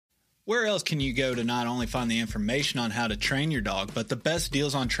Where else can you go to not only find the information on how to train your dog, but the best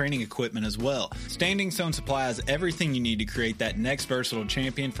deals on training equipment as well? Standing Stone Supply has everything you need to create that next versatile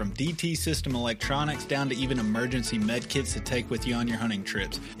champion, from DT system electronics down to even emergency med kits to take with you on your hunting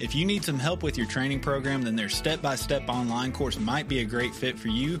trips. If you need some help with your training program, then their step-by-step online course might be a great fit for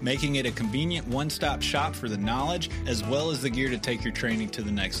you, making it a convenient one-stop shop for the knowledge as well as the gear to take your training to the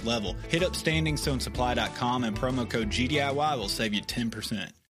next level. Hit up StandingStoneSupply.com and promo code GDIY will save you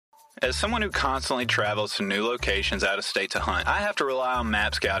 10%. As someone who constantly travels to new locations out of state to hunt, I have to rely on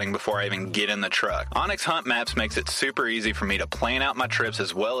map scouting before I even get in the truck. Onyx Hunt Maps makes it super easy for me to plan out my trips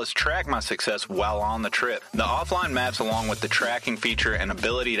as well as track my success while on the trip. The offline maps, along with the tracking feature and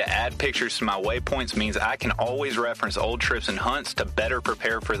ability to add pictures to my waypoints, means I can always reference old trips and hunts to better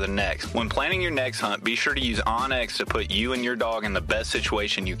prepare for the next. When planning your next hunt, be sure to use OnX to put you and your dog in the best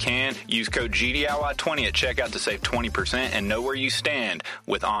situation you can. Use code GDIY20 at checkout to save 20% and know where you stand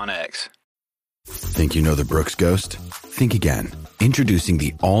with OnX. Think you know the Brooks Ghost? Think again. Introducing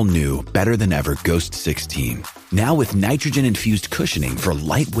the all-new, better-than-ever Ghost 16. Now with nitrogen-infused cushioning for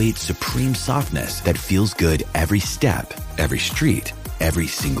lightweight, supreme softness that feels good every step, every street, every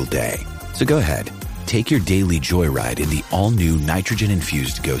single day. So go ahead, take your daily joyride in the all-new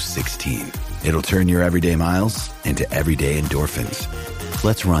nitrogen-infused Ghost 16. It'll turn your everyday miles into everyday endorphins.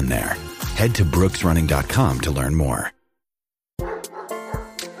 Let's run there. Head to brooksrunning.com to learn more.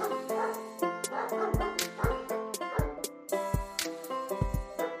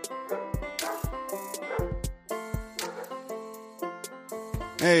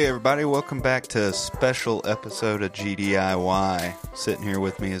 Hey everybody, welcome back to a special episode of GDIY. Sitting here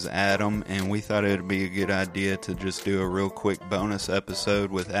with me is Adam, and we thought it would be a good idea to just do a real quick bonus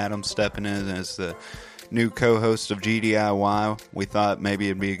episode with Adam stepping in as the new co-host of GDIY. We thought maybe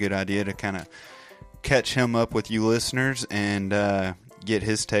it'd be a good idea to kind of catch him up with you listeners and get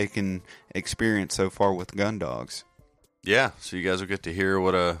his take and experience so far with gun dogs. Yeah, so you guys will get to hear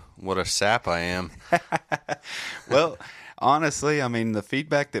what a sap I am. Well, honestly, I mean, the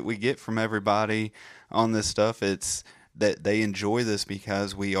feedback that we get from everybody on this stuff, it's that they enjoy this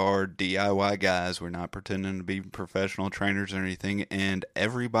because we are DIY guys. We're not pretending to be professional trainers or anything, and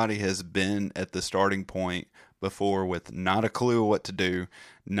everybody has been at the starting point before with not a clue what to do,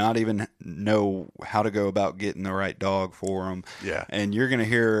 not even know how to go about getting the right dog for them. Yeah. And you're going to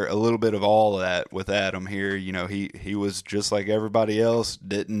hear a little bit of all of that with Adam here. You know, he was just like everybody else,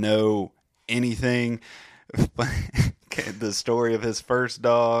 didn't know anything. The story of his first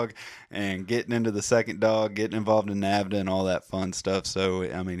dog and getting into the second dog, getting involved in NAVHDA and all that fun stuff. So,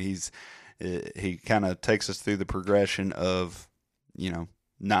 I mean, he kind of takes us through the progression of, you know,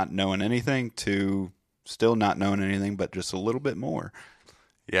 not knowing anything to still not knowing anything, but just a little bit more.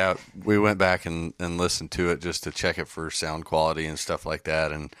 Yeah, we went back and listened to it just to check it for sound quality and stuff like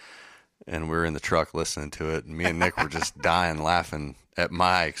that. And we were in the truck listening to it. And me and Nick were just dying laughing at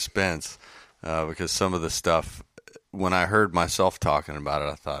my expense because some of the stuff, when I heard myself talking about it,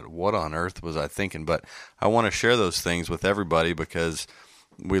 I thought, what on earth was I thinking? But I want to share those things with everybody because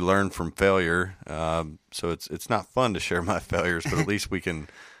we learn from failure. So it's not fun to share my failures, but at least we can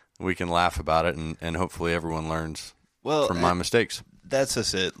laugh about it and hopefully everyone learns from my mistakes. That's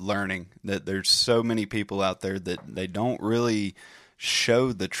just it, learning. That there's so many people out there that they don't really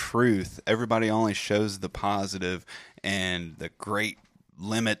show the truth. Everybody only shows the positive and the great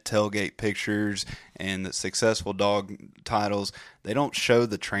limit tailgate pictures and the successful dog titles. They don't show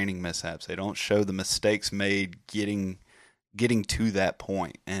the training mishaps. They don't show the mistakes made getting to that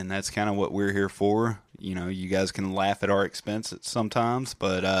point. And that's kind of what we're here for. You know, you guys can laugh at our expense sometimes,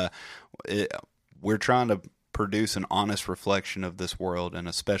 but we're trying to produce an honest reflection of this world, and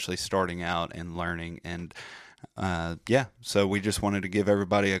especially starting out and learning. And so we just wanted to give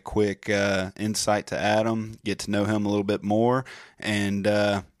everybody a quick insight to Adam, get to know him a little bit more, and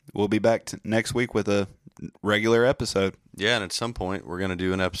we'll be back next week with a regular episode. Yeah, and at some point we're going to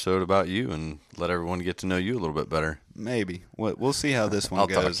do an episode about you and let everyone get to know you a little bit better. Maybe. We'll see how this one I'll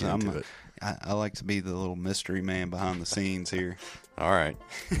goes. Talk you into it. I like to be the little mystery man behind the scenes here. All right.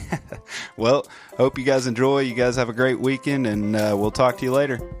 Well, hope you guys enjoy. You guys have a great weekend, and we'll talk to you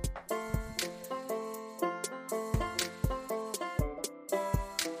later.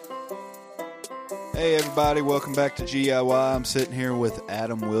 Hey everybody, welcome back to GIY. I'm sitting here with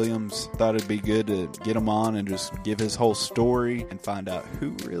Adam Williams. Thought it'd be good to get him on and just give his whole story and find out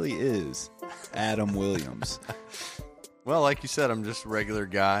who really is Adam Williams. Well, like you said, I'm just a regular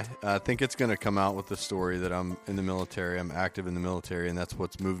guy. I think it's going to come out with the story that I'm in the military. I'm active in the military, and that's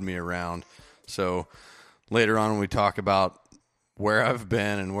what's moved me around. So later on when we talk about where I've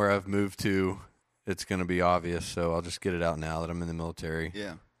been and where I've moved to, it's going to be obvious. So I'll just get it out now that I'm in the military.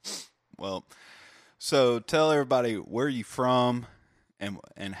 Yeah. Well, so tell everybody where you from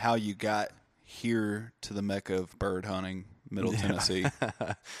and how you got here to the Mecca of bird hunting, Middle Tennessee.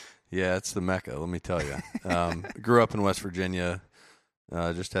 Yeah, it's the Mecca, let me tell you. Grew up in West Virginia.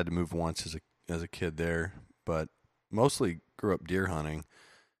 Just had to move once as a kid there, but mostly grew up deer hunting.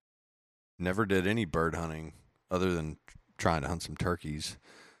 Never did any bird hunting other than trying to hunt some turkeys.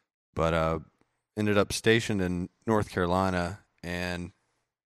 But ended up stationed in North Carolina, and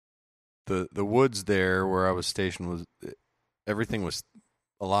the woods there where I was stationed everything was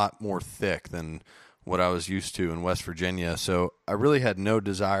a lot more thick than what I was used to in West Virginia. So I really had no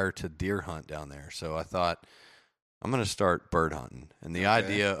desire to deer hunt down there. So I thought, I'm going to start bird hunting. And the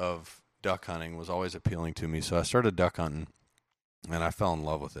idea of duck hunting was always appealing to me. So I started duck hunting, and I fell in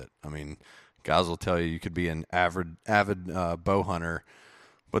love with it. I mean, guys will tell you could be an avid bow hunter,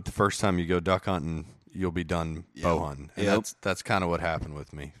 but the first time you go duck hunting, you'll be done bow hunting. And that's kind of what happened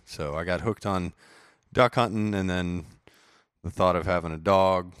with me. So I got hooked on duck hunting, and then the thought of having a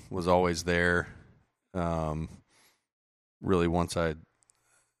dog was always there. Really, once I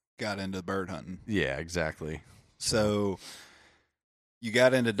got into bird hunting. Yeah, exactly. So you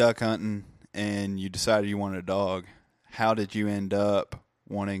got into duck hunting and you decided you wanted a dog. How did you end up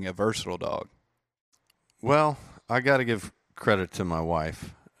wanting a versatile dog? Well, I got to give credit to my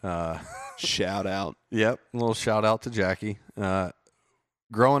wife. Shout out. Yep, a little shout out to Jackie.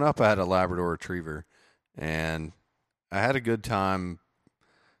 Growing up, I had a Labrador Retriever, and I had a good time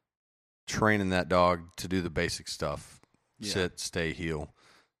training that dog to do the basic stuff. Sit, stay, heel.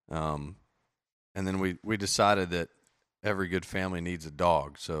 And then we decided that every good family needs a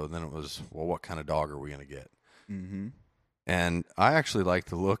dog. So then it was, well, what kind of dog are we going to get? Mm-hmm. And I actually like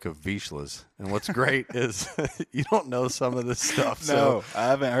the look of Vizslas. And what's great is you don't know some of this stuff. No, I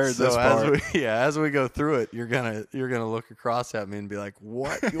haven't heard this part. As we go through it, you're gonna look across at me and be like,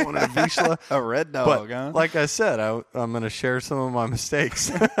 "What? You want a Vizsla? A red dog?" But, huh? like I said, I'm gonna share some of my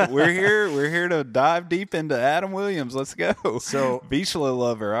mistakes. We're here to dive deep into Adam Williams. Let's go. So Vizsla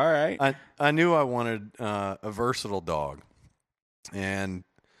lover. All right. I knew I wanted a versatile dog, and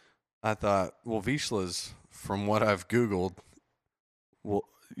I thought, well, Vizslas, from what I've Googled, well,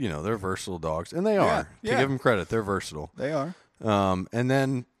 they're versatile dogs, and they are. To give them credit, they're versatile. They are. And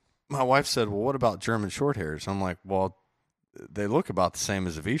then my wife said, well, what about German Shorthairs? I'm like, well, they look about the same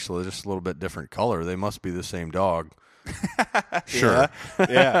as a Vizsla, just a little bit different color. They must be the same dog. Sure.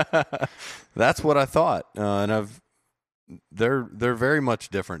 Yeah. That's what I thought. And they're very much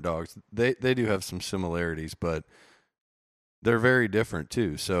different dogs. They do have some similarities, but they're very different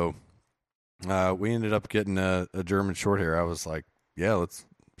too. So we ended up getting a German Shorthair. I was like, yeah,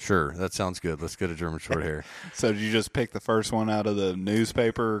 sure, that sounds good. Let's get a German Shorthair. So did you just pick the first one out of the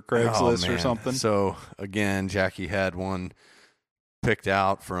newspaper or Craigslist or something? So again, Jackie had one picked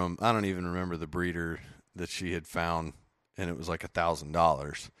out from, I don't even remember the breeder that she had found, and it was like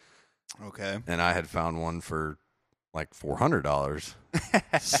 $1,000. Okay. And I had found one for like $400.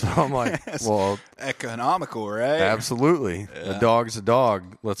 So I'm like, well, economical, right? Absolutely. Yeah. A dog's a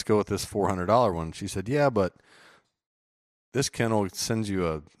dog. Let's go with this $400 one. She said, yeah, but this kennel sends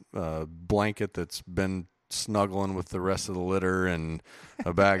you a blanket that's been snuggling with the rest of the litter and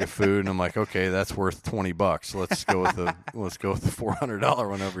a bag of food. And I'm like, okay, that's worth $20. Let's go with the $400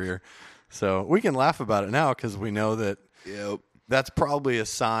 one over here. So we can laugh about it now because we know that. Yep. That's probably a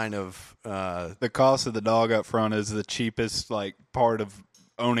sign of the cost of the dog up front is the cheapest part of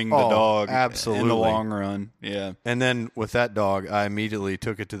owning the dog absolutely. In the long run. Yeah. And then with that dog, I immediately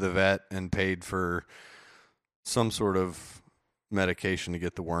took it to the vet and paid for some sort of medication to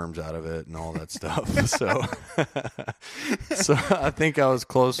get the worms out of it and all that stuff. So I think I was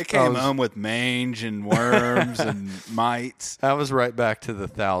close. It came home with mange and worms and mites. I was right back to the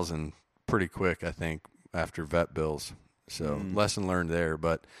 1,000 pretty quick, I think, after vet bills. So lesson learned there.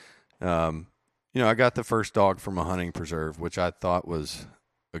 But, I got the first dog from a hunting preserve, which I thought was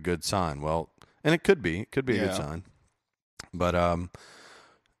a good sign. Well, and it could be a good sign. But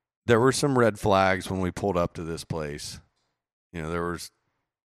there were some red flags when we pulled up to this place. There was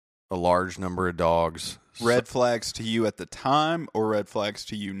a large number of dogs. Red flags to you at the time or red flags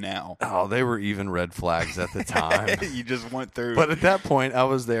to you now? Oh, they were even red flags at the time. You just went through. But at that point, I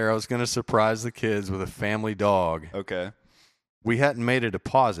was there. I was going to surprise the kids with a family dog. Okay. We hadn't made a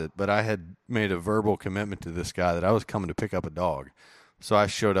deposit, but I had made a verbal commitment to this guy that I was coming to pick up a dog. So I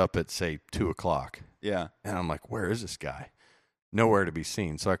showed up at, say, 2 o'clock. Yeah. And I'm like, where is this guy? Nowhere to be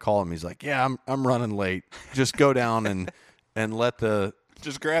seen. So I call him. He's like, yeah, I'm running late. Just go down and let the...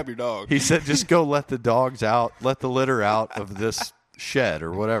 Just grab your dog. He said, just go let the dogs out, let the litter out of this shed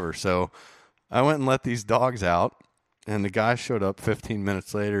or whatever. So I went and let these dogs out. And the guy showed up 15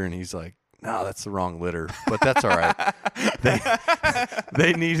 minutes later, and he's like, "No, that's the wrong litter, but that's all right.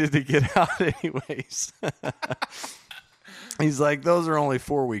 They needed to get out anyways." He's like, "Those are only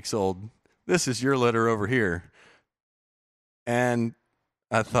 4 weeks old. This is your litter over here." And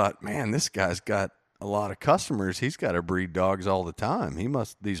I thought, man, this guy's got a lot of customers. He's got to breed dogs all the time.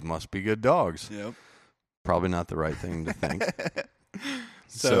 These must be good dogs. Yep. Probably not the right thing to think.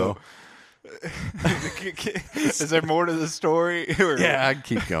 So is there more to the story? Or? Yeah, I can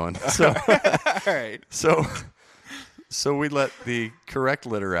keep going. So, all right. So we let the correct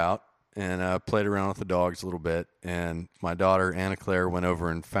litter out and played around with the dogs a little bit. And my daughter, Anna Claire, went over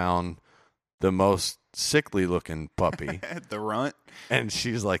and found the most sickly looking puppy. The runt. And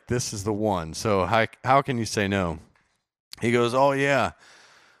she's like, "This is the one. So how can you say no?" He goes, "Oh, yeah,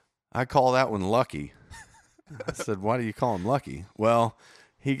 I call that one Lucky." I said, "Why do you call him Lucky?" "Well,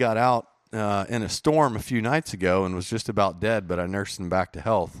 he got out in a storm a few nights ago and was just about dead, but I nursed him back to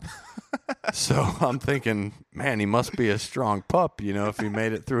health." So I'm thinking, man, he must be a strong pup, if he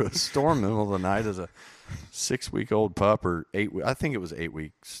made it through a storm in the middle of the night as a 6-week-old pup or 8 – I think it was 8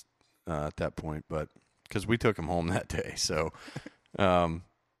 weeks at that point, but because we took him home that day. So, again,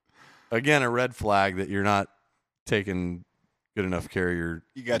 a red flag that you're not taking good enough care of your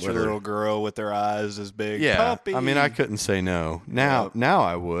You got litter. your little girl with her eyes as big. Yeah, Puppy. I mean, I couldn't say no. Now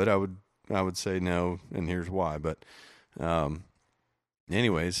I would say no, and here's why. But,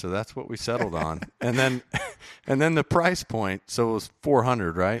 anyways, so that's what we settled on, and then the price point. So it was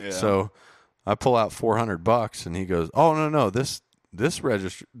 $400, right? Yeah. So I pull out $400, and he goes, "Oh no, this litter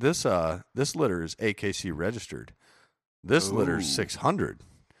is AKC registered. This litter is $600."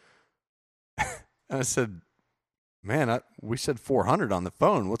 And I said, "Man, we said $400 on the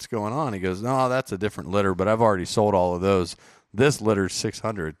phone. What's going on?" He goes, "No, that's a different litter, but I've already sold all of those. This litter's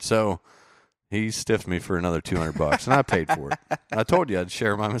 $600. So he stiffed me for another $200, and I paid for it. I told you I'd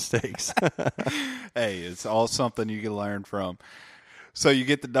share my mistakes. Hey, it's all something you can learn from. So you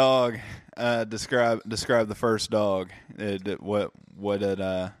get the dog. Describe the first dog. What did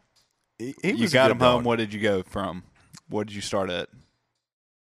He you was a got good him home? dog. What did you go from? What did you start at?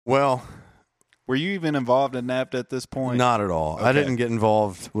 Well, Were you even involved in NAVTA at this point? not at all. I Okay. didn't get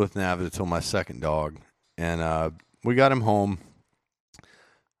involved with NAVTA until my second dog, and we got him home.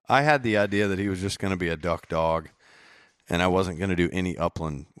 I had the idea that he was just going to be a duck dog, and I wasn't going to do any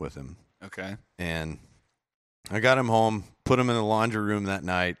upland with him. Okay. And I got him home, put him in the laundry room that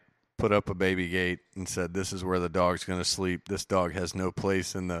night, put up a baby gate, and said, "This is where the dog's going to sleep. This dog has no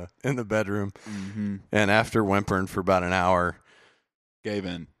place in the bedroom." Mm-hmm. And after whimpering for about an hour, Gave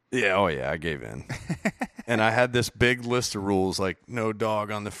in. I gave in. And I had this big list of rules, like no dog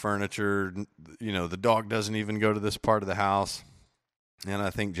on the furniture. The dog doesn't even go to this part of the house. And I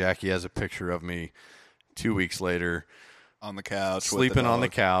think Jackie has a picture of me 2 weeks later On the couch. sleeping on the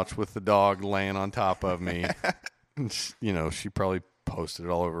dog. couch with the dog laying on top of me. And she probably posted it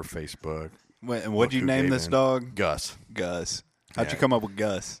all over Facebook. What'd Look you who name gave this in. dog? Gus. Gus. How'd Yeah. you come up with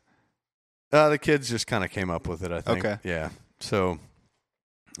Gus? The kids just kind of came up with it, I think. Okay. Yeah. So,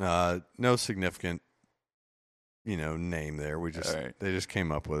 no significant, name there. All right. They just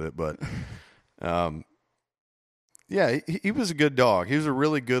came up with it. But, yeah, he was a good dog. He was a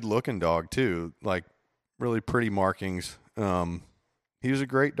really good looking dog too. Like really pretty markings. He was a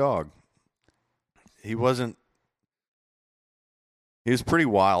great dog. He was pretty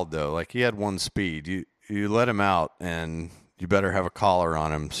wild though. Like he had one speed. You let him out and you better have a collar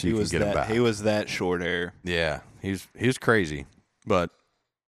on him so you can get him back. He was that short hair. Yeah, he was crazy, but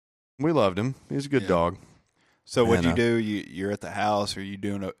we loved him. He was a good Yeah. dog. So what'd And, you do? You're at the house. Are you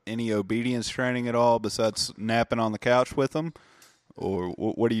doing any obedience training at all besides napping on the couch with him? Or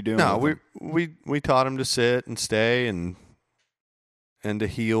what are you doing? No, with him? we taught him to sit and stay and to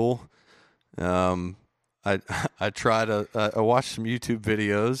heel. I watched some YouTube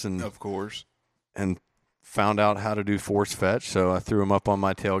videos Of course. and found out how to do force fetch. So I threw him up on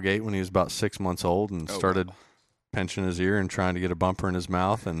my tailgate when he was about 6 months old and started wow. pinching his ear and trying to get a bumper in his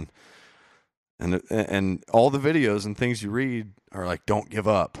mouth. And all the videos and things you read are like, don't give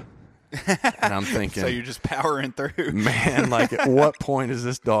up. And I'm thinking, So you're just powering through. man, like at what point is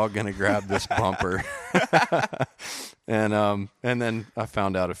this dog going to grab this bumper? And then I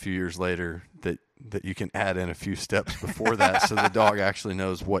found out a few years later that you can add in a few steps before that so the dog actually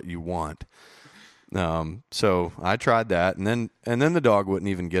knows what you want. So I tried that, and then the dog wouldn't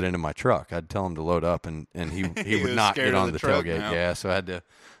even get into my truck. I'd tell him to load up, and he He would was not scared get of on the the truck tailgate. now. Yeah, so I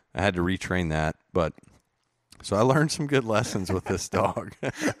had to retrain that. But so I learned some good lessons with this dog.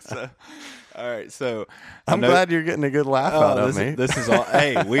 All right, so I'm glad you're getting a good laugh out of me. This is all.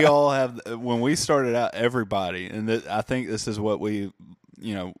 Hey, we all have. When we started out, everybody, and I think this is what we,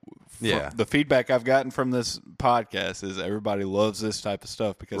 the feedback I've gotten from this podcast is everybody loves this type of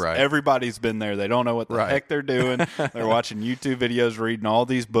stuff because everybody's been there. They don't know what the heck they're doing. They're watching YouTube videos, reading all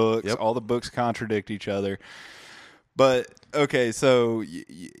these books. Yep. All the books contradict each other. But okay, so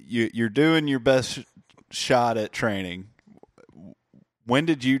you're doing your best shot at training. When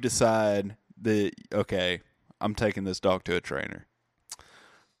did you decide that, okay, I'm taking this dog to a trainer?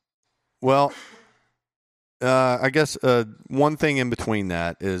 Well, I guess one thing in between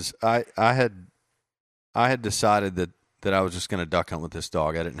that is I had decided that I was just going to duck hunt with this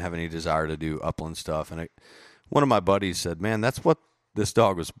dog. I didn't have any desire to do upland stuff. And one of my buddies said, man, that's what this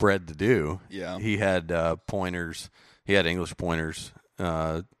dog was bred to do. Yeah. He had pointers. He had English pointers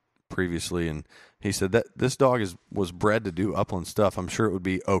previously, and he said that this dog was bred to do upland stuff. I'm sure it would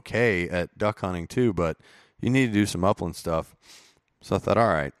be okay at duck hunting too, but you need to do some upland stuff. So I thought, all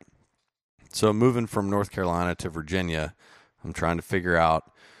right. So moving from North Carolina to Virginia, I'm trying to figure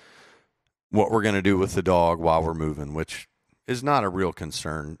out what we're going to do with the dog while we're moving, which is not a real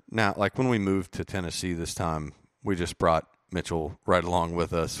concern. Now, like when we moved to Tennessee this time, we just brought Mitchell right along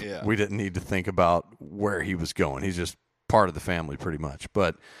with us. Yeah. We didn't need to think about where he was going. He's just part of the family pretty much.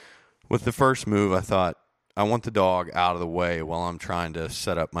 But with the first move, I thought, I want the dog out of the way while I'm trying to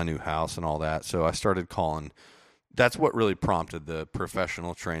set up my new house and all that. So I started calling. That's what really prompted the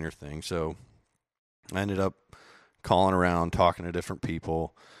professional trainer thing. So I ended up calling around, talking to different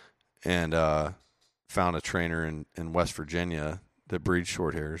people, and found a trainer in West Virginia that breeds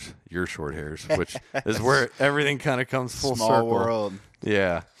short hairs, your short hairs, which is where everything kind of comes full Small circle. world.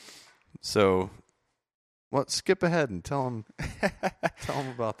 Yeah. So, skip ahead and tell them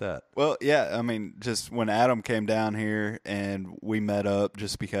about that. Well, yeah, I mean, just when Adam came down here and we met up,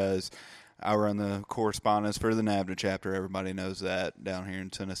 just because I run the correspondence for the NABNA chapter, everybody knows that down here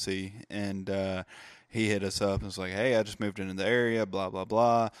in Tennessee, and he hit us up and was like, hey, I just moved into the area, blah, blah,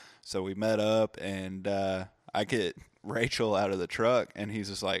 blah. So we met up, and I get Rachel out of the truck, and he's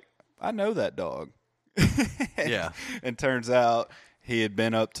just like, I know that dog. Yeah. And turns out he had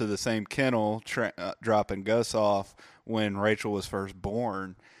been up to the same kennel dropping Gus off when Rachel was first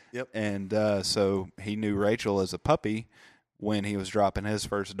born. Yep. And so he knew Rachel as a puppy when he was dropping his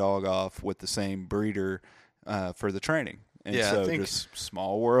first dog off with the same breeder for the training. And yeah, so just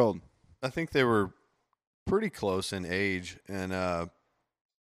small world. I think they were pretty close in age, and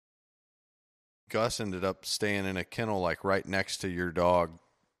Gus ended up staying in a kennel like right next to your dog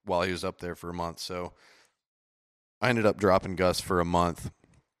while he was up there for a month. So I ended up dropping Gus for a month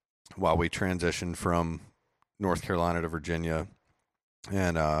while we transitioned from North Carolina to Virginia.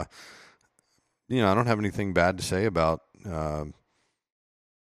 And, I don't have anything bad to say about the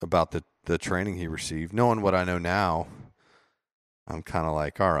training he received. Knowing what I know now, I'm kind of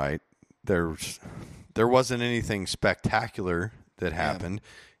like, all right, there wasn't anything spectacular that happened.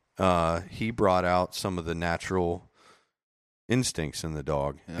 He brought out some of the natural instincts in the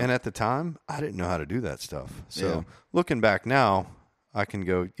dog. Yeah. And at the time, I didn't know how to do that stuff. So looking back now, I can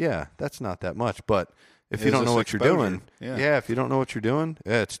go, yeah, that's not that much. But if you don't know what you're doing, if you don't know what you're doing,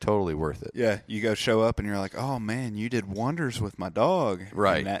 it's totally worth it. Yeah, you go show up and you're like, oh, man, you did wonders with my dog.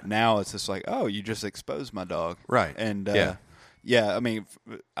 Right. And now it's just like, oh, you just exposed my dog. Right. And, yeah, I mean,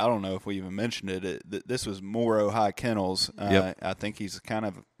 I don't know if we even mentioned it. This was Morrow High Kennels. I think he's kind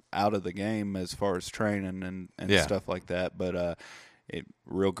of out of the game as far as training and stuff like that. But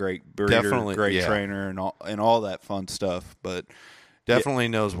real great breeder, great trainer, and all that fun stuff. But definitely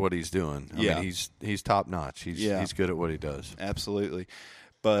knows what he's doing. I mean, he's top notch. He's good at what he does. Absolutely.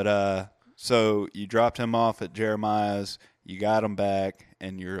 But so you dropped him off at Jeremiah's. You got him back,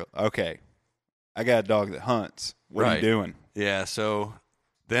 and you're okay. I got a dog that hunts. What are you doing? Yeah. So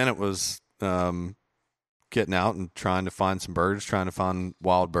then it was getting out and trying to find some birds, trying to find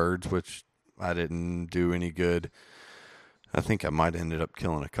wild birds, which I didn't do any good. I think I might have ended up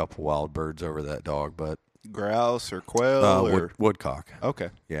killing a couple wild birds over that dog, but grouse or quail or woodcock.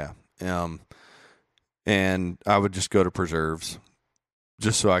 Okay. Yeah. And I would just go to preserves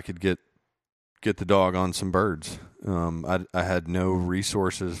just so I could get the dog on some birds. I had no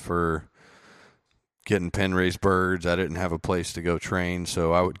resources for getting pen raised birds. I didn't have a place to go train,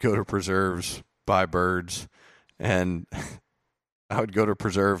 so I would go to preserves, buy birds, and I would go to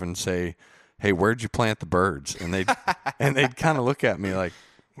preserve and say, hey, where'd you plant the birds? And they'd kind of look at me like,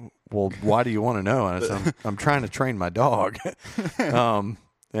 well, why do you want to know? And I said, I'm trying to train my dog.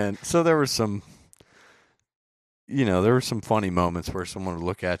 And so there was some funny moments where someone would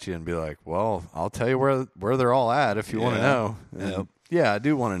look at you and be like, well, I'll tell you where they're all at if you want to know. And Yeah, I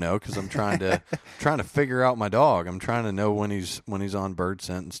do want to know because I'm trying to figure out my dog. I'm trying to know when he's on bird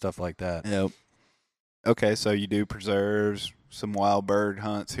scent and stuff like that. Yep. Okay, so you do preserves, some wild bird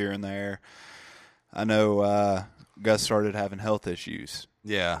hunts here and there. I know Gus started having health issues.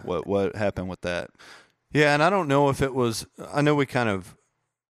 Yeah. What happened with that? Yeah, and I don't know if it was. I know we kind of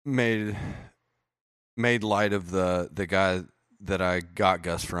made light of the guy that I got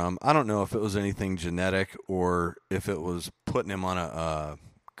Gus from. I don't know if it was anything genetic or if it was putting him on a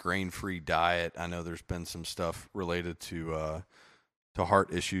grain-free diet. I know there's been some stuff related to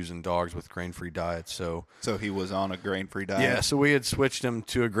heart issues in dogs with grain-free diets. So he was on a grain-free diet? Yeah, so we had switched him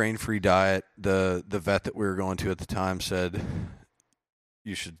to a grain-free diet. The vet that we were going to at the time said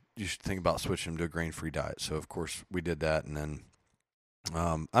you should think about switching him to a grain-free diet. So of course we did that, and then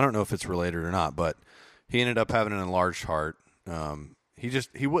I don't know if it's related or not, but he ended up having an enlarged heart.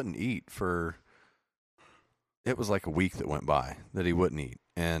 He wouldn't eat for, it was like a week that went by that he wouldn't eat.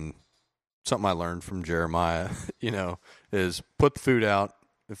 And something I learned from Jeremiah, is put the food out.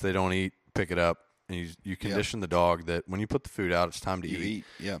 If they don't eat, pick it up. And you condition the dog that when you put the food out, it's time to eat.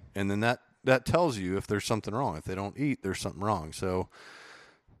 Yeah. And then that tells you if there's something wrong. If they don't eat, there's something wrong. So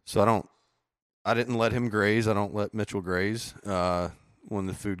I didn't let him graze. I don't let Mitchell graze, when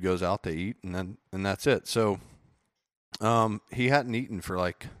the food goes out, they eat, and that's it. So, he hadn't eaten for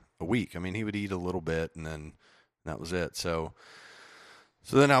like a week. I mean, he would eat a little bit, and then that was it. So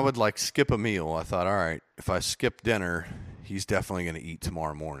then I would like skip a meal. I thought, all right, if I skip dinner, he's definitely going to eat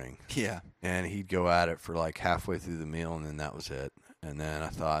tomorrow morning. Yeah. And he'd go at it for like halfway through the meal, and then that was it. And then I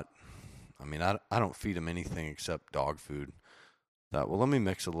thought, I mean, I don't feed him anything except dog food. I thought, well, let me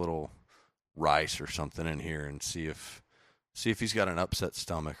mix a little rice or something in here and see if he's got an upset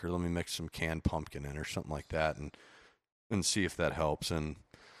stomach, or let me mix some canned pumpkin in or something like that and see if that helps. And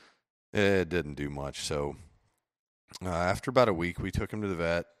it didn't do much. So after about a week, we took him to the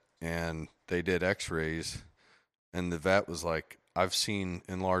vet, and they did x-rays, and the vet was like, I've seen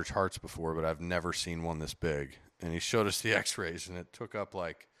enlarged hearts before, but I've never seen one this big. And he showed us the x-rays, and it took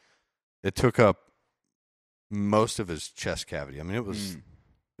up most of his chest cavity. I mean, it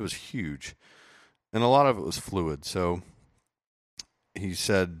was huge, and a lot of it was fluid. So he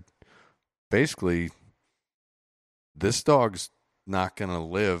said, basically, this dog's not going to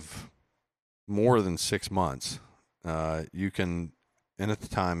live more than 6 months. You can, and at the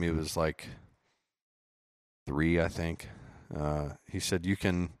time he was like 3, I think. He said, you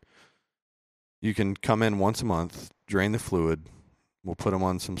can come in once a month, drain the fluid. We'll put him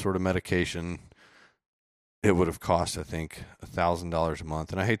on some sort of medication. It would have cost, I think, $1,000 a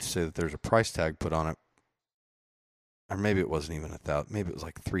month. And I hate to say that there's a price tag put on it, or maybe it wasn't even $1,000. Maybe it was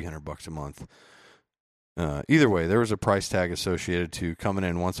like $300 a month. Either way, there was a price tag associated to coming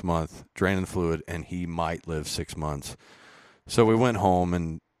in once a month, draining the fluid, and he might live 6 months. So we went home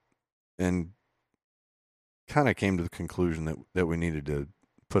and kind of came to the conclusion that we needed to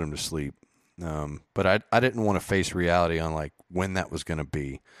put him to sleep. But I didn't want to face reality on like when that was going to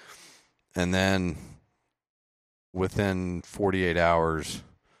be. And then within 48 hours,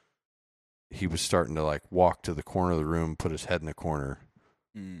 he was starting to like walk to the corner of the room, put his head in the corner.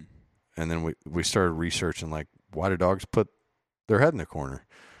 Mm. And then we started researching, like, why do dogs put their head in the corner?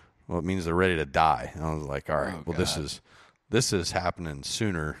 Well, it means they're ready to die. And I was like, all right, well, God. This is happening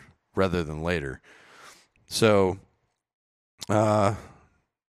sooner rather than later. So, I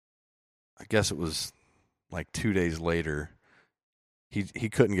guess it was like 2 days later. He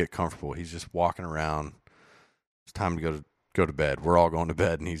couldn't get comfortable. He's just walking around. It's time to go to bed. We're all going to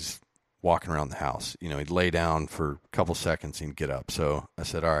bed, and he's walking around the house. He'd lay down for a couple seconds and he'd get up. So I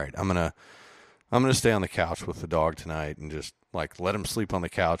said, all right, I'm gonna stay on the couch with the dog tonight and just like let him sleep on the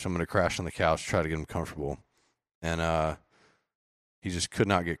couch. I'm gonna crash on the couch, try to get him comfortable. And he just could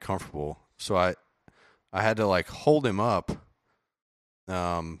not get comfortable. So I had to like hold him up.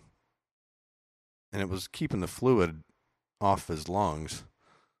 And it was keeping the fluid off his lungs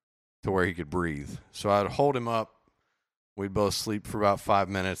to where he could breathe. So I'd hold him up. We'd both sleep for about 5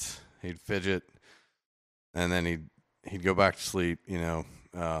 minutes. He'd fidget, and then he'd go back to sleep,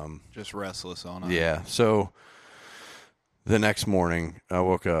 just restless all night. Yeah. So the next morning I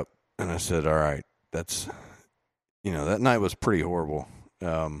woke up and I said, all right, that's, that night was pretty horrible.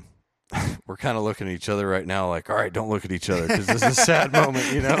 We're kind of looking at each other right now like, all right, don't look at each other because this is a sad moment,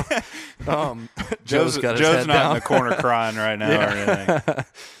 Joe's got his head not down in the corner crying right now or anything.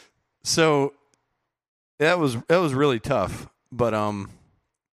 So that was really tough, but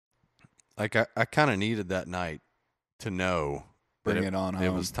like I kind of needed that night to know that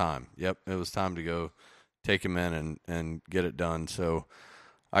it was time. Yep, it was time to go take him in and get it done. So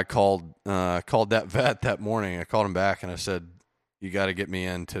I called that vet that morning. I called him back and I said, you got to get me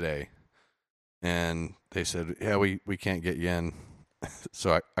in today. And they said, yeah, we can't get you in.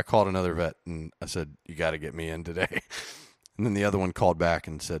 So I called another vet and I said, you got to get me in today. And then the other one called back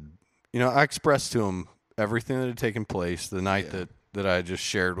and said, I expressed to him everything that had taken place the night that I just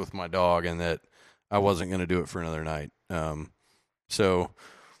shared with my dog, and that I wasn't going to do it for another night. So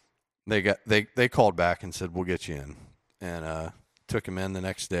they called back and said, we'll get you in, and took him in the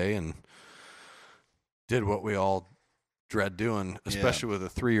next day and did what we all dread doing, especially with a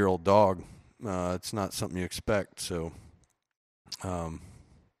 3-year-old dog. It's not something you expect. So,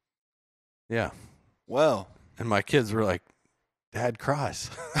 yeah. Well, and my kids were like, Dad cries.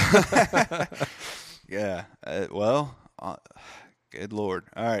 Yeah. Good Lord.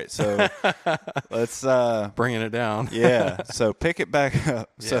 All right. So let's bringing it down. Yeah. So pick it back up.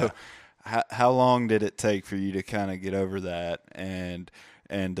 Yeah. So how long did it take for you to kind of get over that and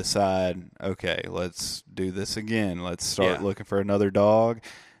decide, okay, let's do this again. Let's start looking for another dog.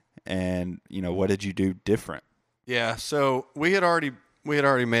 And, what did you do different? Yeah. So we had already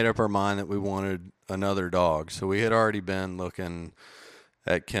made up our mind that we wanted another dog. So we had already been looking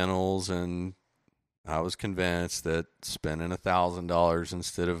at kennels, and I was convinced that spending $1,000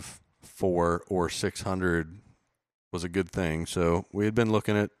 instead of $400 or $600 was a good thing. So we had been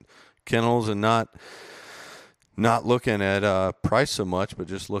looking at kennels and not looking at price so much, but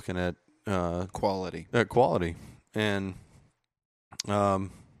just looking at quality. And so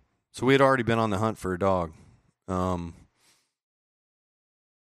we had already been on the hunt for a dog.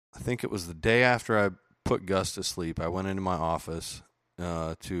 I think it was the day after I put Gus to sleep. I went into my office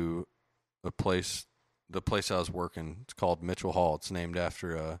to the place I was working. It's called Mitchell Hall. It's named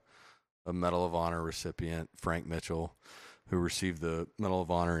after a Medal of Honor recipient, Frank Mitchell, who received the Medal of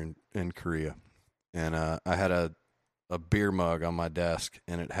Honor in Korea. And I had a beer mug on my desk,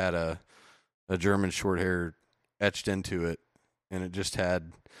 and it had a German short hair etched into it, and it just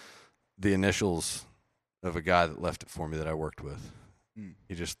had the initials of a guy that left it for me that I worked with.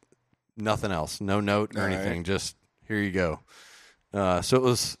 He just, nothing else, no note or anything, right. Just here you go. So it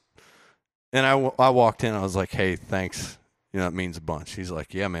was, and I walked in, I was like, hey, thanks. It means a bunch. He's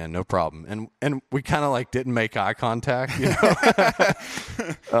like, yeah, man, no problem. And we kind of didn't make eye contact, He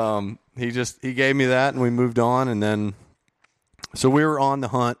gave me that, and we moved on. And then, so we were on the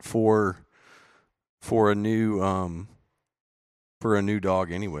hunt for a new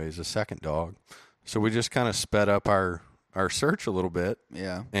dog anyways, a second dog. So we just kind of sped up our search a little bit.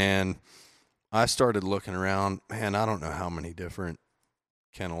 Yeah. And I started looking around. Man, I don't know how many different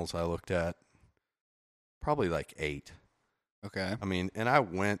kennels I looked at. Probably 8. Okay. I mean, and I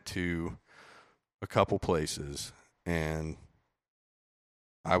went to a couple places, and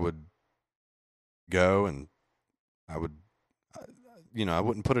I would go and I would, I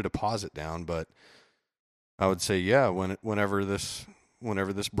wouldn't put a deposit down, but I would say, yeah, whenever this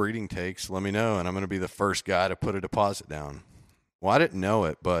breeding takes, let me know, and I'm going to be the first guy to put a deposit down. Well, I didn't know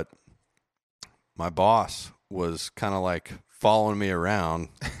it, but my boss was kind of following me around.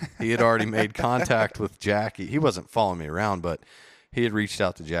 He had already made contact with Jackie. He wasn't following me around, but he had reached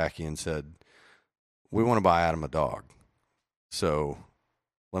out to Jackie and said, we want to buy Adam a dog. So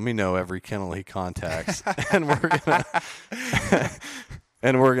let me know every kennel he contacts, and we're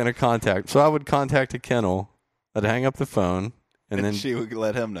going to contact. So I would contact a kennel. I'd hang up the phone, and then she would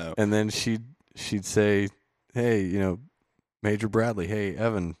let him know. And then she'd say, hey, Major Bradley, hey,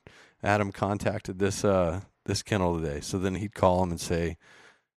 Adam contacted this kennel today. So then he'd call him and say,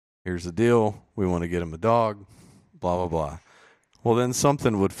 here's the deal. We want to get him a dog, blah, blah, blah. Well, then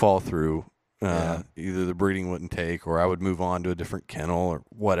something would fall through. Either the breeding wouldn't take, or I would move on to a different kennel or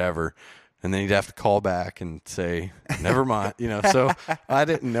whatever. And then he'd have to call back and say, never mind. So I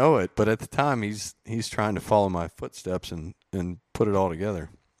didn't know it. But at the time, he's trying to follow my footsteps and put it all together.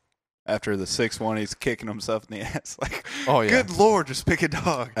 After the 6-1, he's kicking himself in the ass. Oh, yeah. Good Lord, just pick a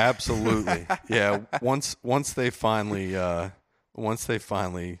dog. Absolutely. Yeah. Once they finally,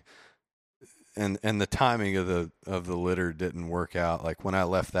 and the timing of the litter didn't work out. When I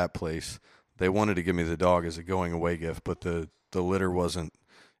left that place, they wanted to give me the dog as a going away gift, but the litter wasn't.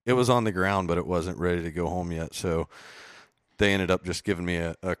 It was on the ground, but it wasn't ready to go home yet. So they ended up just giving me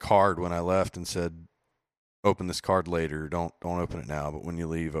a card when I left and said, open this card later. Don't open it now, but when you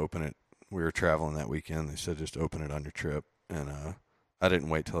leave, open it. We were traveling that weekend. They said just open it on your trip. And I didn't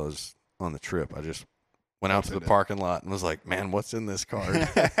wait till I was on the trip. I just went out to the parking lot and was like, man, what's in this card?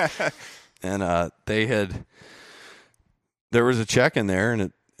 And there was a check in there,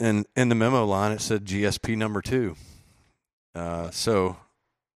 and in the memo line it said GSP number 2. So,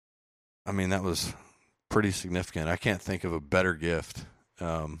 I mean, that was pretty significant. I can't think of a better gift.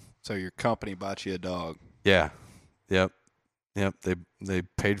 So your company bought you a dog. Yeah. Yep. Yep, they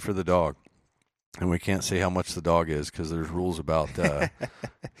paid for the dog, and we can't say how much the dog is because there's rules about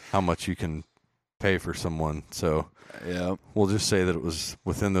how much you can pay for someone. So yeah, we'll just say that it was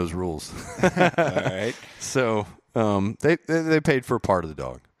within those rules. All right. So they paid for part of the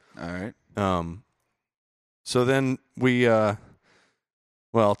dog. All right. So then we,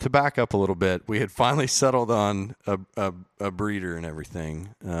 well, to back up a little bit, we had finally settled on a breeder and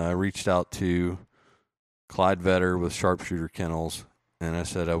everything. I reached out to Clyde Vetter with Sharpshooter Kennels, and I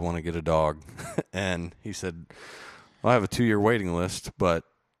said, I want to get a dog. And he said, well, I have a 2-year waiting list, but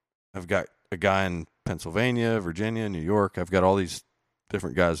I've got a guy in Pennsylvania, Virginia, New York. I've got all these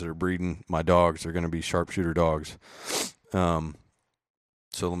different guys that are breeding my dogs. They're going to be sharpshooter dogs. So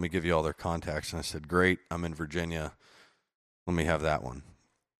let me give you all their contacts. And I said, great, I'm in Virginia. Let me have that one.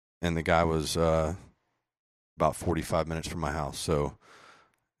 And the guy was about 45 minutes from my house. So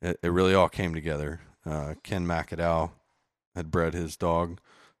it really all came together. Ken McAdow had bred his dog,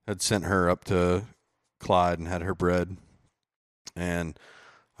 had sent her up to Clyde and had her bred. And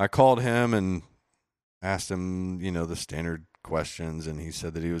I called him and asked him, the standard questions. And he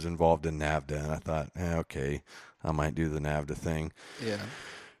said that he was involved in NAVDA. And I thought, okay, I might do the NAVDA thing. Yeah.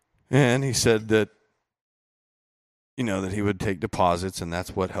 And he said that, that he would take deposits and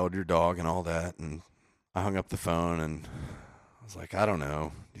that's what held your dog and all that. And I hung up the phone and I was like, I don't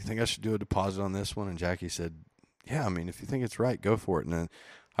know. Do you think I should do a deposit on this one? And Jackie said, yeah, I mean, if you think it's right, go for it. And then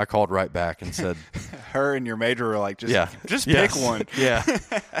I called right back and said, her and your major were like, just yes. pick one. Yeah.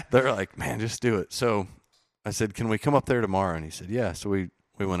 They're like, man, just do it. So I said, can we come up there tomorrow? And he said, yeah. So we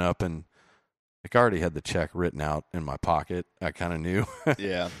went up and I already had the check written out in my pocket. I kind of knew.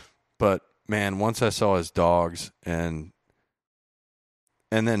 Yeah. But man, once I saw his dogs and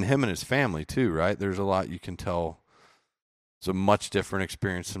then him and his family too, right? There's a lot you can tell. It's a much different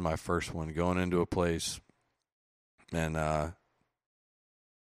experience than my first one, going into a place and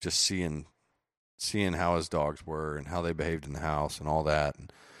just seeing how his dogs were and how they behaved in the house and all that.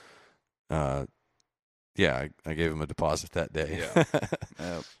 And I gave him a deposit that day. Yeah.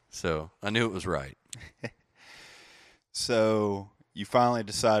 Yep. So I knew it was right. So you finally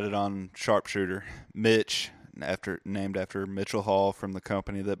decided on Sharpshooter, Mitch, named after Mitchell Hall from the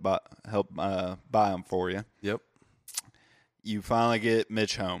company that helped buy them for you. Yep. You finally get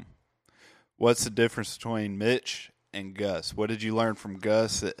Mitch home. What's the difference between Mitch and Gus? What did you learn from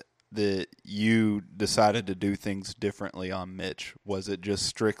Gus that you decided to do things differently on Mitch? Was it just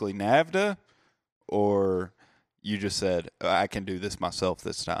strictly NAVDA, or you just said, I can do this myself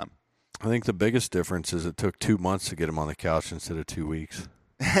this time? I think the biggest difference is it took 2 months to get him on the couch instead of 2 weeks.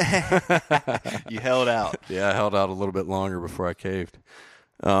 You held out. Yeah, I held out a little bit longer before I caved.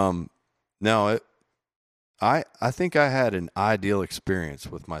 I think I had an ideal experience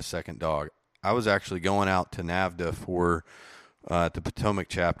with my second dog. I was actually going out to NAVDA for the Potomac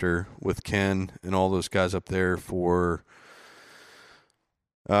chapter with Ken and all those guys up there for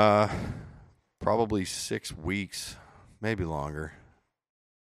probably 6 weeks, maybe longer.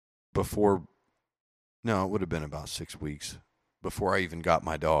 It would have been about 6 weeks before I even got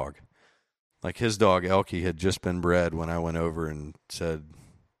my dog. Like his dog, Elkie, had just been bred when I went over and said,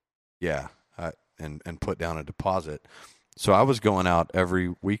 yeah, and put down a deposit. So I was going out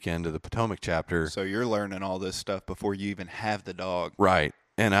every weekend to the Potomac chapter. So you're learning all this stuff before you even have the dog. Right.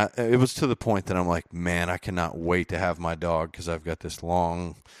 And it was to the point that I'm like, man, I cannot wait to have my dog because I've got this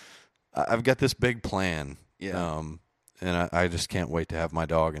big plan. Yeah. And I just can't wait to have my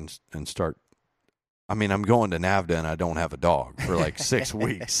dog and start. I mean, I'm going to NAVDA and I don't have a dog for like 6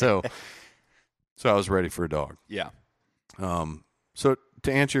 weeks. So I was ready for a dog. Yeah. So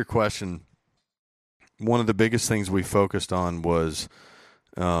to answer your question, one of the biggest things we focused on was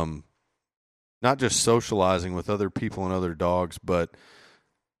not just socializing with other people and other dogs, but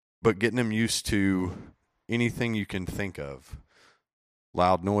getting them used to anything you can think of.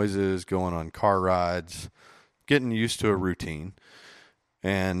 Loud noises, going on car rides, getting used to a routine.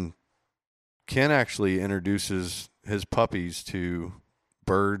 And Ken actually introduces his puppies to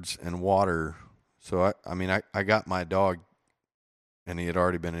birds and water. So, I got my dog, and he had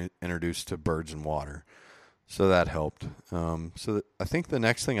already been introduced to birds and water. So that helped. I think the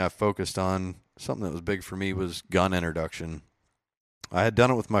next thing I focused on, something that was big for me, was gun introduction. I had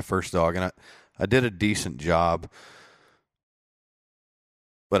done it with my first dog, and I did a decent job.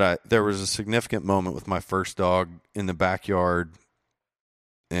 But there was a significant moment with my first dog in the backyard,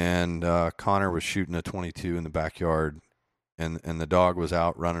 and Connor was shooting a .22 in the backyard, and the dog was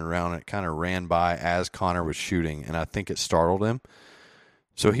out running around, and it kind of ran by as Connor was shooting, and I think it startled him.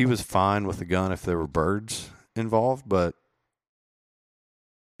 So he was fine with the gun if there were birds involved, but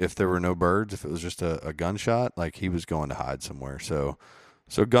if there were no birds, if it was just a gunshot, like he was going to hide somewhere. So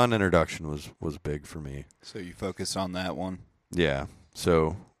gun introduction was big for me. So you focused on that one. Yeah.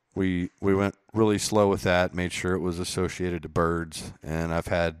 So we went really slow with that, made sure it was associated to birds, and I've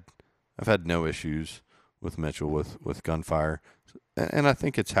had no issues with Mitchell with gunfire. And I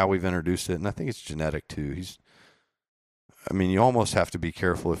think it's how we've introduced it, and I think it's genetic too. You almost have to be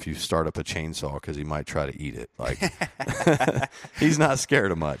careful if you start up a chainsaw because he might try to eat it. Like he's not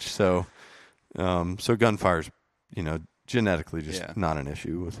scared of much. So gunfire's, genetically just not an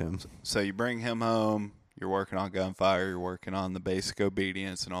issue with him. So you bring him home, you're working on gunfire, you're working on the basic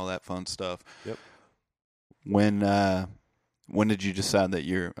obedience and all that fun stuff. Yep. When did you decide that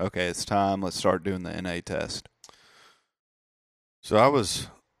it's time, let's start doing the NA test? So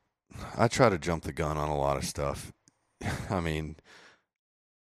I try to jump the gun on a lot of stuff.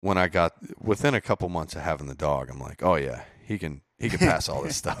 When I got within a couple months of having the dog, I'm like, oh yeah, he can pass all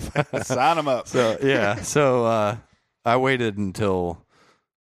this stuff. Sign him up. So yeah. So I waited until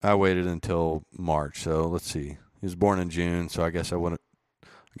March. So let's see. He was born in June, so I guess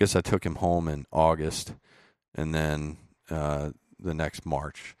I took him home in August, and then the next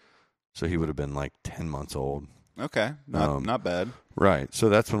March. So he would have been like 10 months old. Okay, not bad. Right. So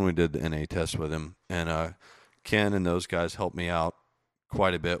that's when we did the NA test with him, and Ken and those guys helped me out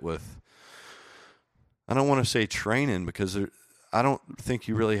quite a bit with, I don't want to say training, because I don't think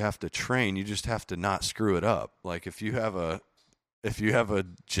you really have to train. You just have to not screw it up. Like if you have a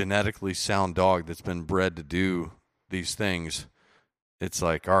genetically sound dog that's been bred to do these things, it's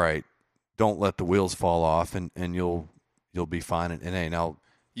like, all right, don't let the wheels fall off, and you'll be fine at NA. Now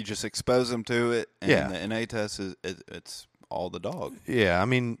you just expose them to it, and the NA test it's all the dog. Yeah,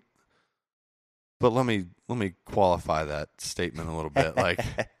 but let me qualify that statement a little bit. Like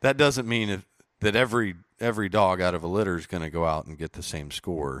that doesn't mean that every dog out of a litter is going to go out and get the same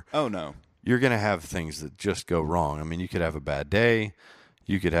score. Oh no. You're going to have things that just go wrong. You could have a bad day.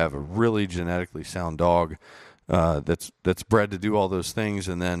 You could have a really genetically sound dog that's bred to do all those things,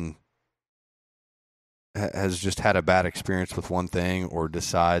 and then has just had a bad experience with one thing, or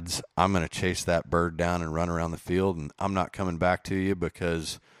decides I'm going to chase that bird down and run around the field, and I'm not coming back to you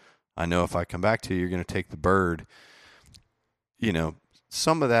because I know if I come back to you, you're going to take the bird.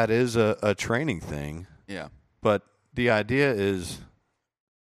 Some of that is a training thing. Yeah. But the idea is,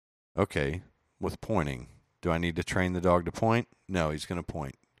 okay, with pointing, do I need to train the dog to point? No, he's going to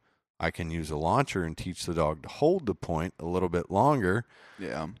point. I can use a launcher and teach the dog to hold the point a little bit longer.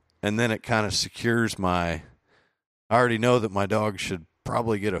 Yeah. And then it kind of secures I already know that my dog should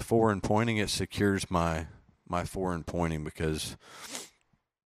probably get a 4 in pointing. It secures my 4 in pointing because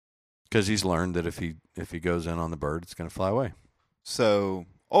he's learned that if he goes in on the bird, it's going to fly away. So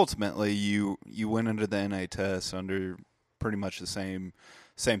ultimately, you went into the NA test under pretty much the same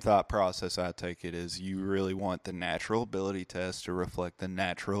thought process. I take it is you really want the natural ability test to reflect the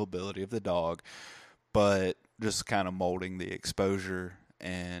natural ability of the dog, but just kind of molding the exposure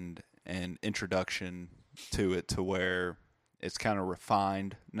and introduction to it to where it's kind of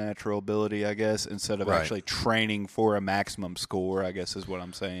refined natural ability, I guess, instead of actually training for a maximum score, I guess is what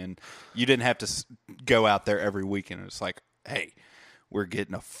I'm saying. You didn't have to go out there every weekend. It's like, hey, we're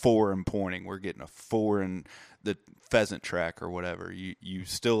getting a 4 in pointing. We're getting a 4 in the pheasant track or whatever. You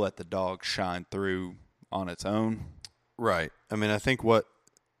still let the dog shine through on its own. Right. I think what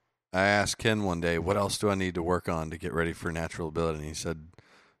I asked Ken one day, what else do I need to work on to get ready for natural ability? And he said,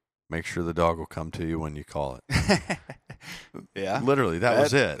 make sure the dog will come to you when you call it. Yeah. Literally, that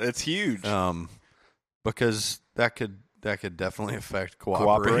was it. It's huge. Because that could definitely affect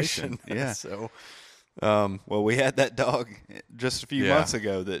cooperation. Yeah. So, well, we had that dog just a few months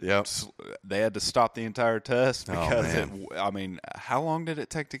ago that they had to stop the entire test because how long did it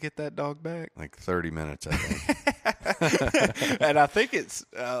take to get that dog back? Like 30 minutes, I think. And I think it's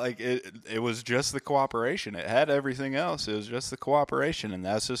it was just the cooperation. It had everything else. It was just the cooperation, and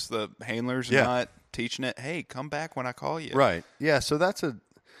that's just the handlers not teaching it. Hey, come back when I call you. Right. Yeah. So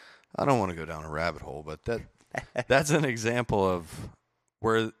I don't want to go down a rabbit hole, but that's an example of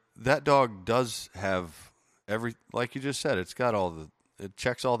where that dog does have like you just said, it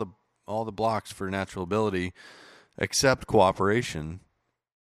checks all the blocks for natural ability, except cooperation.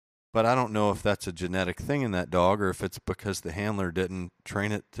 But I don't know if that's a genetic thing in that dog or if it's because the handler didn't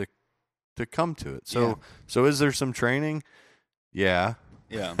train it to come to it. So is there some training? Yeah.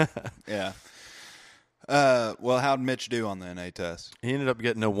 Yeah. Yeah. Well, how'd Mitch do on the NA test? He ended up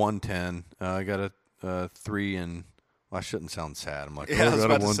getting a 110. I got a 3 in. Well, I shouldn't sound sad. I'm like, I was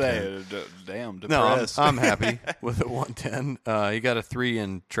about to say, damn, depressed. No, I'm happy with a 110. He got a 3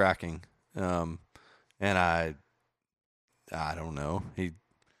 in tracking, and I don't know.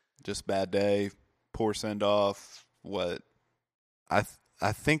 Just bad day, poor send off. What? I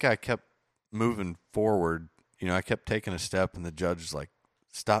think I kept moving forward. You know, I kept taking a step, and the judge was like,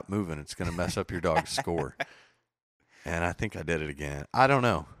 "Stop moving! It's going to mess up your dog's score." And I think I did it again. I don't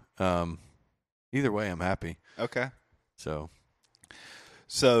know. Either way, I'm happy. Okay. So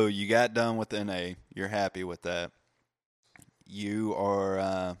you got done with NA. You're happy with that. You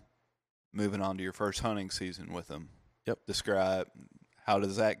are moving on to your first hunting season with them. Yep. Describe, how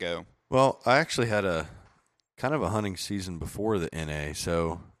does that go? Well, I actually had a kind of a hunting season before the NA.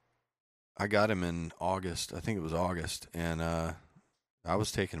 So I got him in August. I think it was August. And I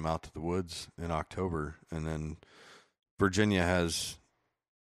was taking him out to the woods in October. And then Virginia has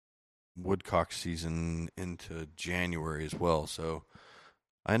woodcock season into January as well. So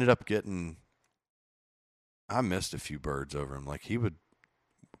I ended up I missed a few birds over him. Like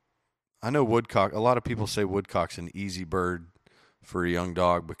I know woodcock, a lot of people say woodcock's an easy bird for a young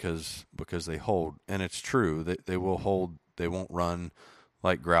dog because they hold, and it's true. They will hold, they won't run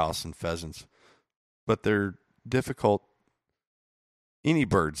like grouse and pheasants. But they're difficult. Any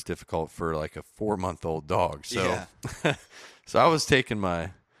bird's difficult for like a 4-month-old dog. So yeah. So I was taking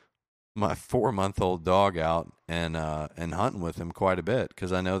my 4-month-old dog out and hunting with him quite a bit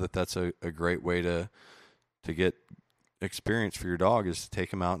because I know that's a great way to get experience for your dog is to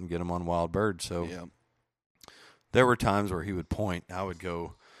take him out and get him on wild birds. So yeah. There were times where he would point. I would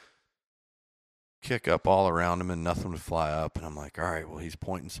go kick up all around him and nothing would fly up. And I'm like, all right, well, he's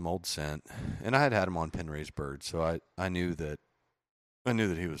pointing some old scent. And I had him on pen raised birds, so I knew that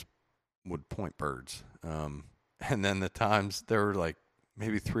he would point birds. And then the times there were like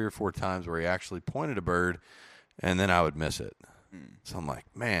maybe 3 or 4 times where he actually pointed a bird, and then I would miss it. So I'm like,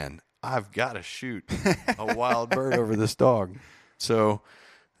 man, I've got to shoot a wild bird over this dog. So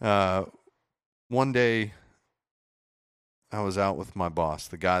one day I was out with my boss,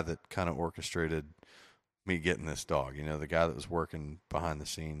 the guy that kind of orchestrated me getting this dog, you know, the guy that was working behind the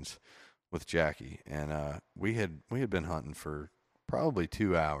scenes with Jackie. And we had been hunting for probably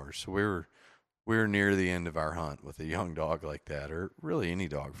 2 hours. So we were near the end of our hunt with a young dog like that, or really any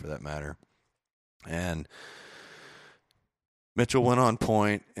dog for that matter. And Mitchell went on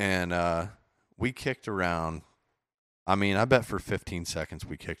point, and we kicked around. I mean, I bet for 15 seconds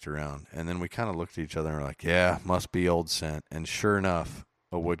we kicked around, and then we kind of looked at each other and were like, yeah, must be old scent. And sure enough,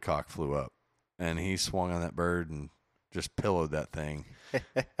 a woodcock flew up, and he swung on that bird and just pillowed that thing.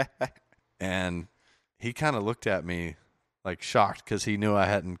 And he kind of looked at me like shocked because he knew I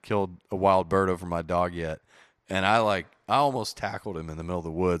hadn't killed a wild bird over my dog yet. And I almost tackled him in the middle of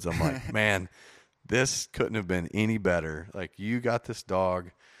the woods. I'm like, man, this couldn't have been any better. Like, you got this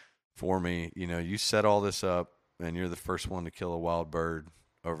dog for me. You know, you set all this up, and you're the first one to kill a wild bird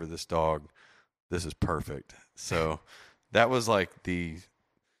over this dog. This is perfect. So that was like the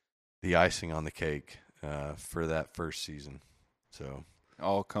icing on the cake for that first season. So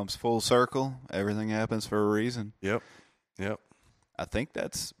all comes full circle. Everything happens for a reason. Yep. I think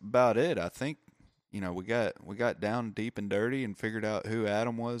that's about it. I think, you know, we got down deep and dirty and figured out who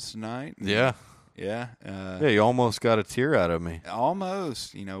Adam was tonight. Yeah. Yeah. You almost got a tear out of me.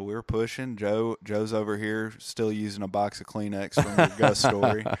 Almost. You know, we were pushing. Joe's over here still using a box of Kleenex from your Gus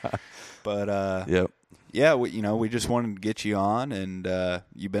story. But yep. Yeah, we just wanted to get you on, and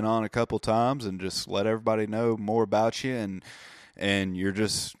you've been on a couple times, and just let everybody know more about you, and you're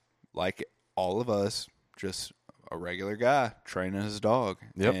just like all of us, just a regular guy training his dog.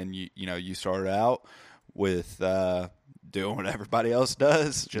 Yep. And you started out with doing what everybody else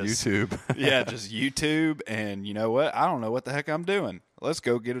does, just YouTube. Yeah, just YouTube. And you know what? I don't know what the heck I'm doing. Let's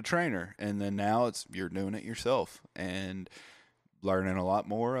go get a trainer. And then now you're doing it yourself and learning a lot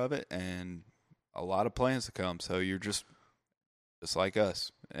more of it, and a lot of plans to come. So you're just like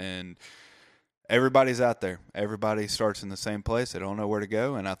us, and everybody's out there. Everybody starts in the same place. They don't know where to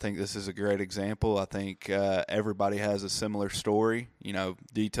go, and I think this is a great example. I think everybody has a similar story. You know,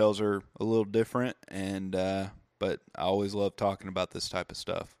 details are a little different, and but I always love talking about this type of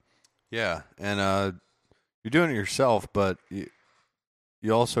stuff. Yeah, and you're doing it yourself, but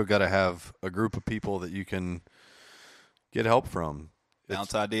you also got to have a group of people that you can get help from.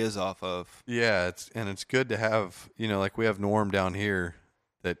 Bounce ideas off of. Yeah, it's good to have, like we have Norm down here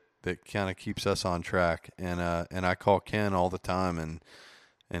that kind of keeps us on track, and I call Ken all the time,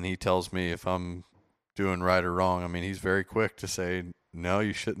 and he tells me if I'm doing right or wrong. I mean, he's very quick to say, no,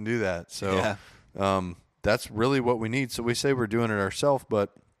 you shouldn't do that. So yeah. That's really what we need. So we say we're doing it ourselves,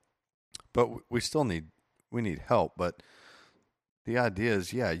 but we still need help. But the idea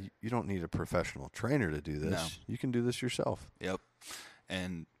is, yeah, you don't need a professional trainer to do this. No. You can do this yourself. Yep.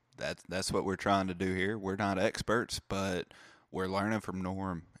 And that's what we're trying to do here. We're not experts, but we're learning from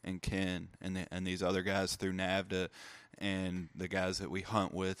Norm, and Ken and these other guys through NAVDA and the guys that we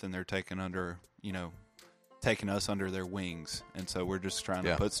hunt with, and they're taking us under their wings. And so we're just trying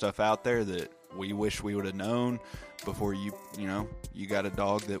to put stuff out there that we wish we would have known before you got a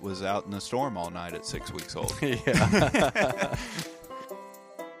dog that was out in the storm all night at 6 weeks old. Yeah.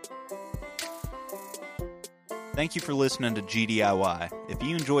 Thank you for listening to GDIY. If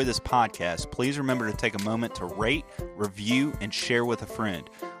you enjoy this podcast, please remember to take a moment to rate, review, and share with a friend.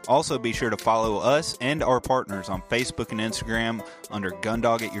 Also, be sure to follow us and our partners on Facebook and Instagram under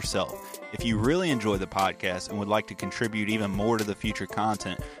Gundog It Yourself. If you really enjoy the podcast and would like to contribute even more to the future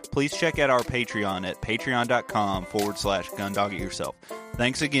content, please check out our Patreon at patreon.com/Gundog It Yourself.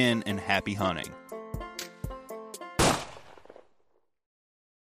 Thanks again, and happy hunting.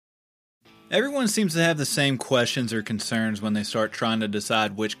 Everyone seems to have the same questions or concerns when they start trying to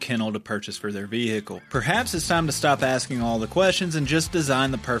decide which kennel to purchase for their vehicle. Perhaps it's time to stop asking all the questions and just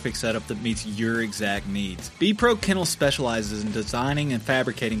design the perfect setup that meets your exact needs. B-Pro Kennel specializes in designing and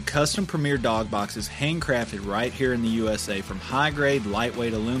fabricating custom premier dog boxes handcrafted right here in the USA from high-grade,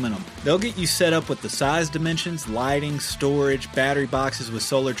 lightweight aluminum. They'll get you set up with the size dimensions, lighting, storage, battery boxes with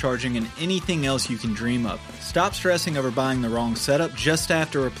solar charging, and anything else you can dream of. Stop stressing over buying the wrong setup, just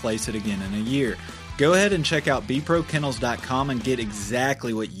have to replace it again in a year. Go ahead and check out bprokennels.com and get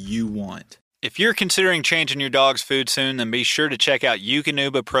exactly what you want. If you're considering changing your dog's food soon, then be sure to check out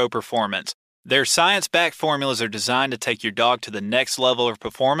Eukanuba Pro Performance. Their science-backed formulas are designed to take your dog to the next level of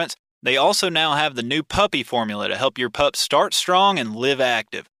performance. They also now have the new puppy formula to help your pup start strong and live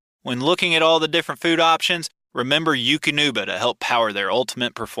active. When looking at all the different food options, remember Eukanuba to help power their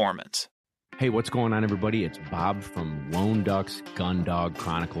ultimate performance. Hey, what's going on, everybody? It's Bob from Lone Ducks Gun Dog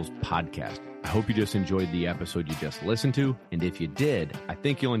Chronicles podcast. I hope you just enjoyed the episode you just listened to, and if you did, I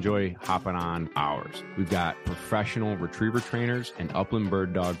think you'll enjoy hopping on ours. We've got professional retriever trainers and upland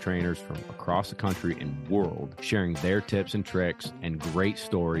bird dog trainers from across the country and world sharing their tips and tricks and great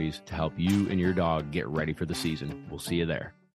stories to help you and your dog get ready for the season. We'll see you there.